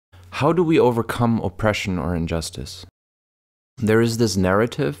How do we overcome oppression or injustice? There is this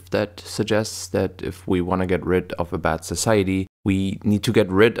narrative that suggests that if we want to get rid of a bad society, we need to get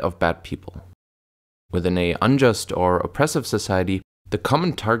rid of bad people. Within an unjust or oppressive society, the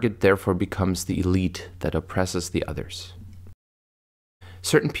common target therefore becomes the elite that oppresses the others.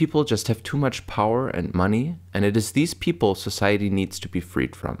 Certain people just have too much power and money, and it is these people society needs to be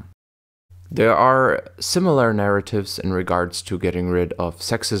freed from. There are similar narratives in regards to getting rid of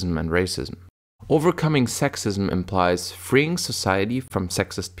sexism and racism. Overcoming sexism implies freeing society from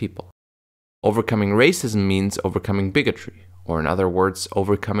sexist people. Overcoming racism means overcoming bigotry, or in other words,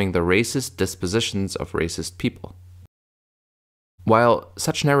 overcoming the racist dispositions of racist people. While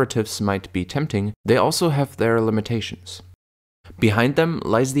such narratives might be tempting, they also have their limitations. Behind them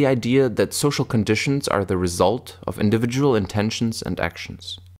lies the idea that social conditions are the result of individual intentions and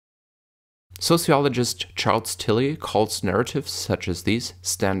actions. Sociologist Charles Tilly calls narratives such as these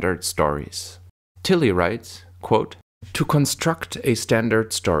standard stories. Tilly writes, quote, "To construct a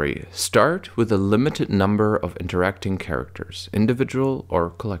standard story, start with a limited number of interacting characters, individual or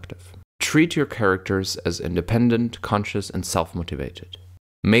collective. Treat your characters as independent, conscious, and self-motivated.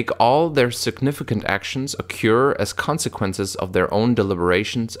 Make all their significant actions occur as consequences of their own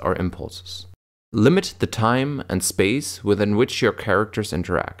deliberations or impulses. Limit the time and space within which your characters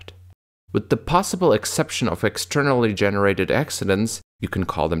interact. With the possible exception of externally generated accidents, you can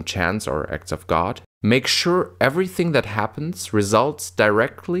call them chance or acts of God, make sure everything that happens results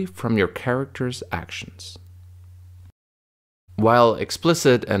directly from your character's actions." While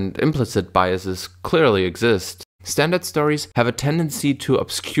explicit and implicit biases clearly exist, standard stories have a tendency to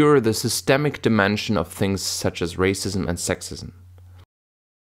obscure the systemic dimension of things such as racism and sexism.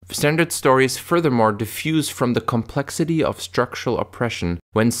 Standard stories furthermore diffuse from the complexity of structural oppression,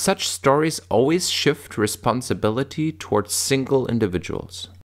 when such stories always shift responsibility towards single individuals.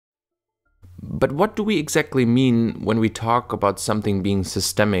 But what do we exactly mean when we talk about something being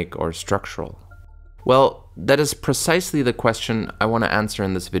systemic or structural? Well, that is precisely the question I want to answer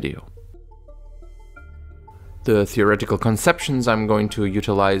in this video. The theoretical conceptions I'm going to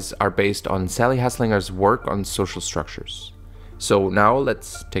utilize are based on Sally Haslanger's work on social structures. So now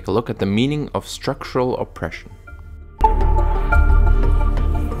let's take a look at the meaning of structural oppression.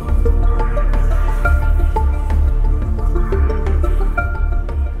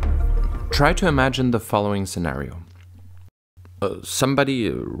 Try to imagine the following scenario. Somebody,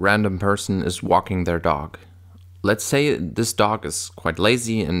 a random person, is walking their dog. Let's say this dog is quite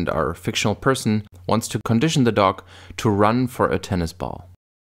lazy and our fictional person wants to condition the dog to run for a tennis ball.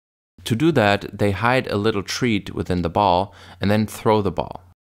 To do that, they hide a little treat within the ball and then throw the ball.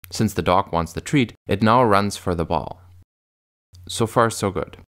 Since the dog wants the treat, it now runs for the ball. So far, so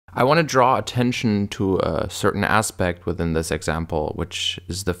good. I want to draw attention to a certain aspect within this example, which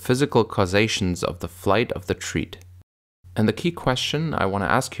is the physical causations of the flight of the treat. And the key question I want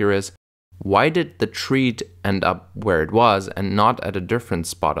to ask here is, why did the treat end up where it was and not at a different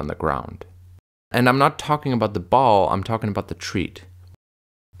spot on the ground? And I'm not talking about the ball, I'm talking about the treat.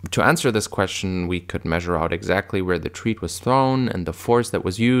 To answer this question, we could measure out exactly where the treat was thrown and the force that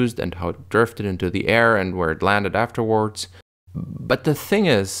was used and how it drifted into the air and where it landed afterwards. But the thing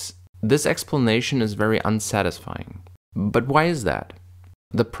is, this explanation is very unsatisfying. But why is that?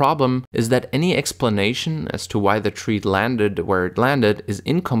 The problem is that any explanation as to why the treat landed where it landed is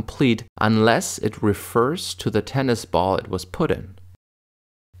incomplete unless it refers to the tennis ball it was put in.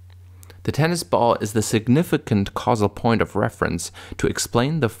 The tennis ball is the significant causal point of reference to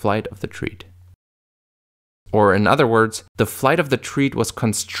explain the flight of the treat. Or in other words, the flight of the treat was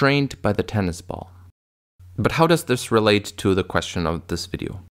constrained by the tennis ball. But how does this relate to the question of this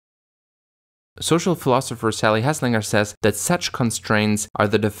video? Social philosopher Sally Haslanger says that such constraints are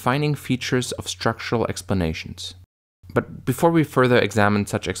the defining features of structural explanations. But before we further examine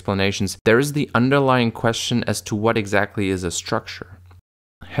such explanations, there is the underlying question as to what exactly is a structure.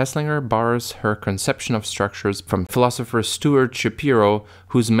 Haslanger borrows her conception of structures from philosopher Stuart Shapiro,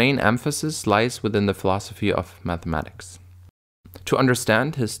 whose main emphasis lies within the philosophy of mathematics. To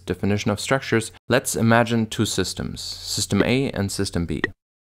understand his definition of structures, let's imagine two systems, System A and System B.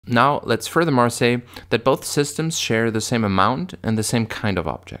 Now, let's furthermore say that both systems share the same amount and the same kind of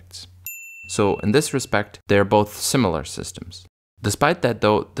objects. So, in this respect, they are both similar systems. Despite that,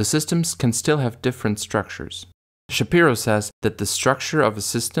 though, the systems can still have different structures. Shapiro says that the structure of a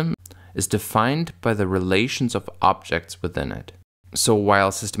system is defined by the relations of objects within it. So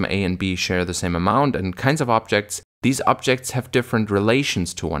while system A and B share the same amount and kinds of objects, these objects have different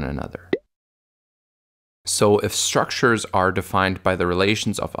relations to one another. So if structures are defined by the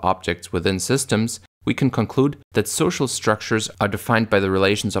relations of objects within systems, we can conclude that social structures are defined by the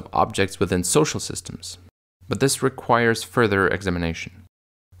relations of objects within social systems. But this requires further examination.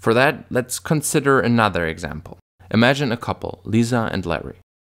 For that, let's consider another example. Imagine a couple, Lisa and Larry.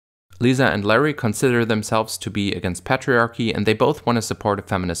 Lisa and Larry consider themselves to be against patriarchy, and they both want to support a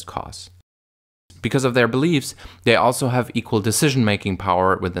feminist cause. Because of their beliefs, they also have equal decision-making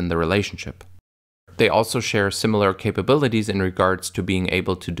power within the relationship. They also share similar capabilities in regards to being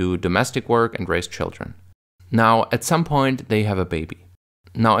able to do domestic work and raise children. Now, at some point, they have a baby.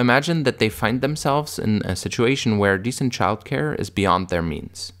 Now imagine that they find themselves in a situation where decent childcare is beyond their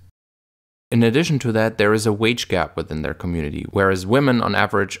means. In addition to that, there is a wage gap within their community, whereas women on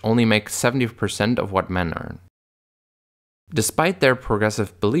average only make 70% of what men earn. Despite their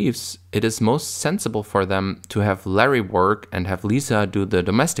progressive beliefs, it is most sensible for them to have Larry work and have Lisa do the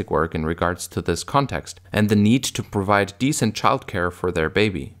domestic work in regards to this context, and the need to provide decent childcare for their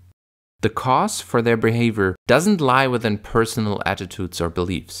baby. The cause for their behavior doesn't lie within personal attitudes or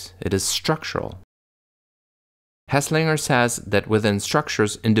beliefs, it is structural. Haslanger says that within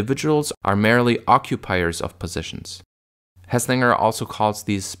structures, individuals are merely occupiers of positions. Haslanger also calls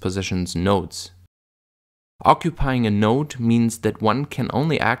these positions nodes. Occupying a node means that one can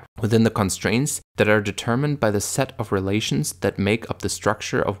only act within the constraints that are determined by the set of relations that make up the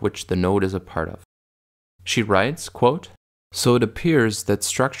structure of which the node is a part of. She writes, quote, "So it appears that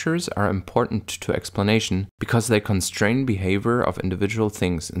structures are important to explanation because they constrain behavior of individual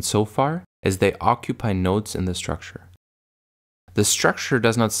things insofar as they occupy nodes in the structure. The structure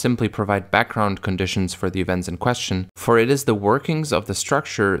does not simply provide background conditions for the events in question, for it is the workings of the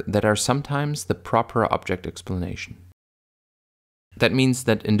structure that are sometimes the proper object explanation." That means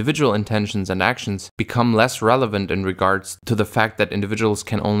that individual intentions and actions become less relevant in regards to the fact that individuals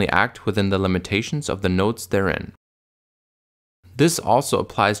can only act within the limitations of the nodes they're in. This also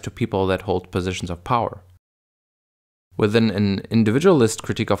applies to people that hold positions of power. Within an individualist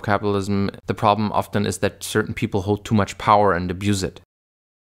critique of capitalism, the problem often is that certain people hold too much power and abuse it.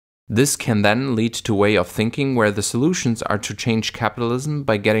 This can then lead to a way of thinking where the solutions are to change capitalism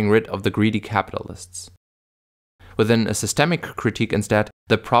by getting rid of the greedy capitalists. Within a systemic critique instead,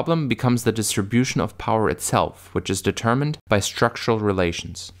 the problem becomes the distribution of power itself, which is determined by structural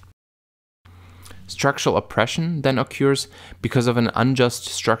relations. Structural oppression then occurs because of an unjust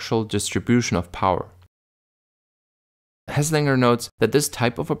structural distribution of power. Haslanger notes that this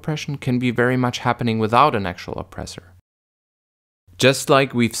type of oppression can be very much happening without an actual oppressor. Just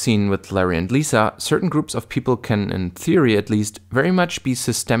like we've seen with Larry and Lisa, certain groups of people can, in theory at least, very much be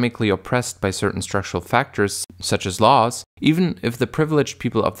systemically oppressed by certain structural factors, such as laws, even if the privileged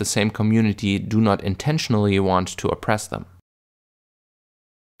people of the same community do not intentionally want to oppress them.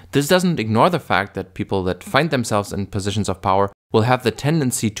 This doesn't ignore the fact that people that find themselves in positions of power will have the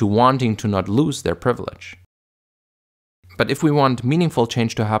tendency to wanting to not lose their privilege. But if we want meaningful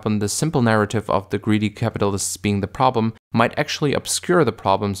change to happen, the simple narrative of the greedy capitalists being the problem might actually obscure the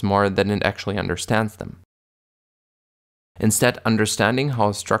problems more than it actually understands them. Instead, understanding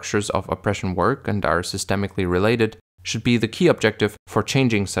how structures of oppression work and are systemically related should be the key objective for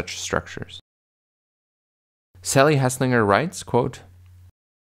changing such structures. Sally Haslanger writes, quote,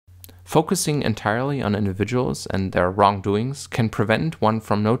 "Focusing entirely on individuals and their wrongdoings can prevent one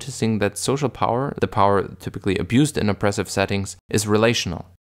from noticing that social power, the power typically abused in oppressive settings, is relational.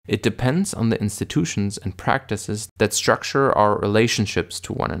 It depends on the institutions and practices that structure our relationships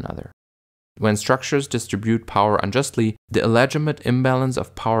to one another. When structures distribute power unjustly, the illegitimate imbalance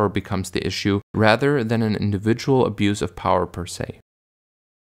of power becomes the issue rather than an individual abuse of power per se.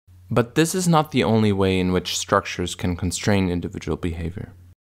 But this is not the only way in which structures can constrain individual behavior.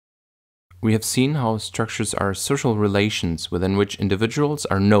 We have seen how structures are social relations within which individuals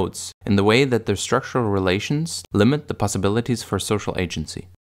are nodes in the way that their structural relations limit the possibilities for social agency.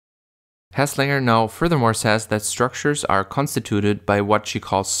 Haslanger now furthermore says that structures are constituted by what she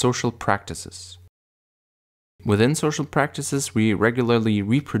calls social practices. Within social practices, we regularly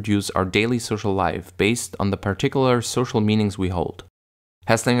reproduce our daily social life based on the particular social meanings we hold.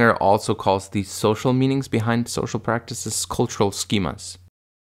 Haslanger also calls these social meanings behind social practices cultural schemas.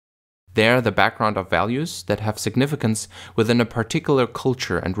 They are the background of values that have significance within a particular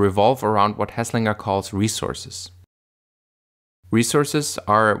culture and revolve around what Haslanger calls resources. Resources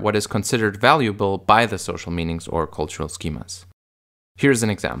are what is considered valuable by the social meanings or cultural schemas. Here's an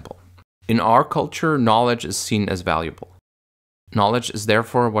example. In our culture, knowledge is seen as valuable. Knowledge is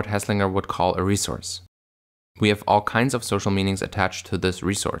therefore what Haslanger would call a resource. We have all kinds of social meanings attached to this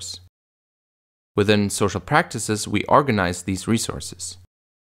resource. Within social practices, we organize these resources.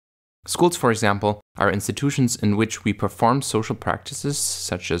 Schools, for example, are institutions in which we perform social practices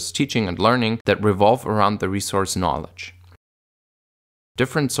such as teaching and learning that revolve around the resource knowledge.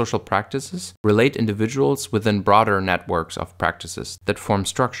 Different social practices relate individuals within broader networks of practices that form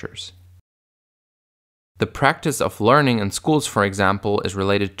structures. The practice of learning in schools, for example, is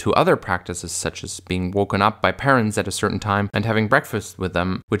related to other practices such as being woken up by parents at a certain time and having breakfast with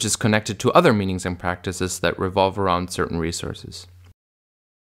them, which is connected to other meanings and practices that revolve around certain resources.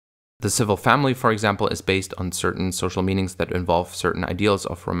 The civil family, for example, is based on certain social meanings that involve certain ideals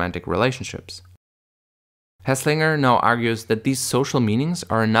of romantic relationships. Haslanger now argues that these social meanings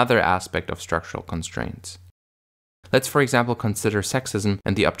are another aspect of structural constraints. Let's, for example, consider sexism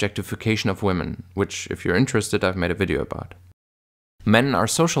and the objectification of women, which, if you're interested, I've made a video about. Men are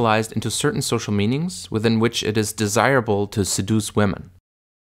socialized into certain social meanings within which it is desirable to seduce women.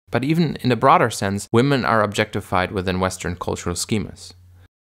 But even in a broader sense, women are objectified within Western cultural schemas.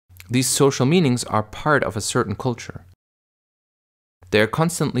 These social meanings are part of a certain culture. They are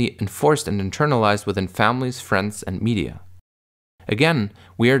constantly enforced and internalized within families, friends, and media. Again,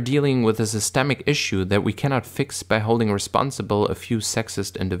 we are dealing with a systemic issue that we cannot fix by holding responsible a few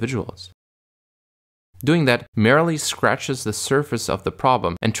sexist individuals. Doing that merely scratches the surface of the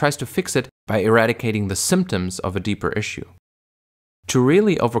problem and tries to fix it by eradicating the symptoms of a deeper issue. To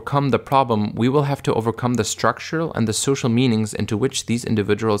really overcome the problem, we will have to overcome the structural and the social meanings into which these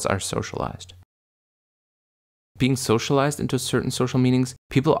individuals are socialized. Being socialized into certain social meanings,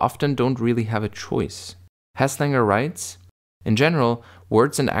 people often don't really have a choice. Haslanger writes, "In general,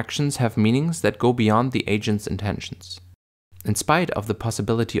 words and actions have meanings that go beyond the agent's intentions. In spite of the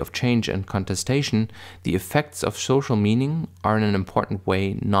possibility of change and contestation, the effects of social meaning are in an important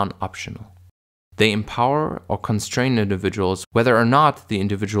way non-optional. They empower or constrain individuals, whether or not the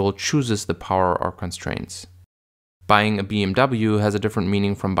individual chooses the power or constraints. Buying a BMW has a different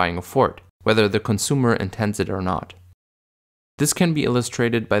meaning from buying a Ford, whether the consumer intends it or not. This can be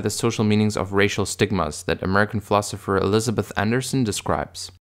illustrated by the social meanings of racial stigmas that American philosopher Elizabeth Anderson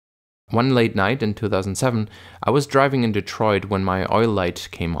describes. One late night in 2007, I was driving in Detroit when my oil light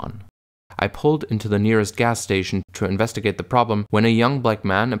came on. I pulled into the nearest gas station to investigate the problem when a young black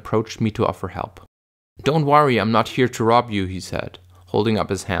man approached me to offer help. 'Don't worry, I'm not here to rob you,' he said, holding up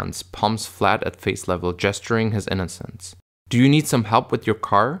his hands, palms flat at face level, gesturing his innocence. 'Do you need some help with your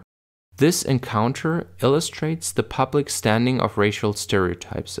car?' This encounter illustrates the public standing of racial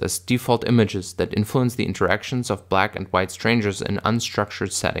stereotypes as default images that influence the interactions of black and white strangers in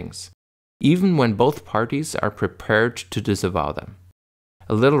unstructured settings, even when both parties are prepared to disavow them.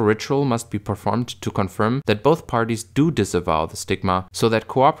 A little ritual must be performed to confirm that both parties do disavow the stigma so that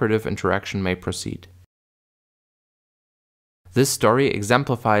cooperative interaction may proceed. This story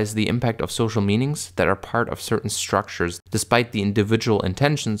exemplifies the impact of social meanings that are part of certain structures despite the individual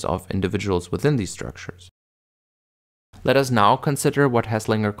intentions of individuals within these structures. Let us now consider what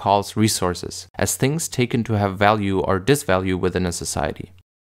Haslanger calls resources, as things taken to have value or disvalue within a society.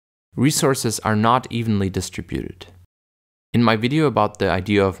 Resources are not evenly distributed. In my video about the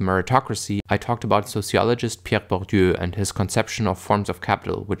idea of meritocracy, I talked about sociologist Pierre Bourdieu and his conception of forms of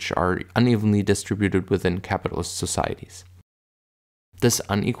capital which are unevenly distributed within capitalist societies. This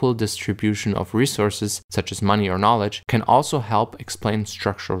unequal distribution of resources, such as money or knowledge, can also help explain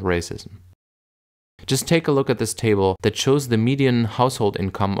structural racism. Just take a look at this table that shows the median household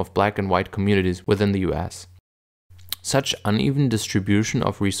income of black and white communities within the US. Such uneven distribution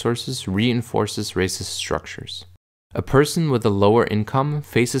of resources reinforces racist structures. A person with a lower income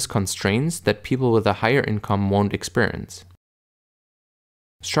faces constraints that people with a higher income won't experience.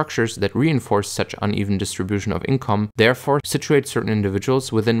 Structures that reinforce such uneven distribution of income therefore situate certain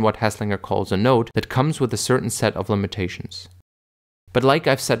individuals within what Haslanger calls a node that comes with a certain set of limitations. But like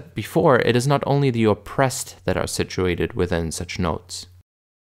I've said before, it is not only the oppressed that are situated within such nodes.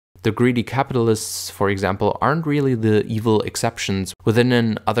 The greedy capitalists, for example, aren't really the evil exceptions within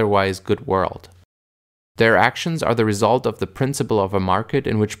an otherwise good world. Their actions are the result of the principle of a market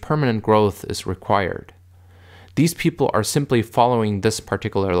in which permanent growth is required. These people are simply following this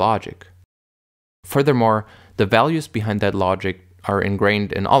particular logic. Furthermore, the values behind that logic are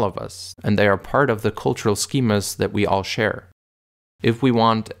ingrained in all of us, and they are part of the cultural schemas that we all share. If we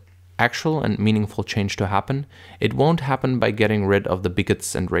want actual and meaningful change to happen, it won't happen by getting rid of the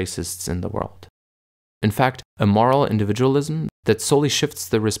bigots and racists in the world. In fact, a moral individualism that solely shifts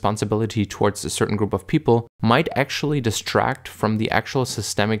the responsibility towards a certain group of people might actually distract from the actual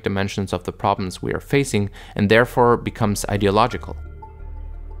systemic dimensions of the problems we are facing and therefore becomes ideological.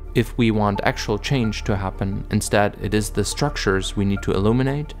 If we want actual change to happen, instead it is the structures we need to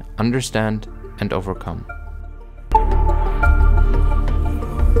illuminate, understand, and overcome.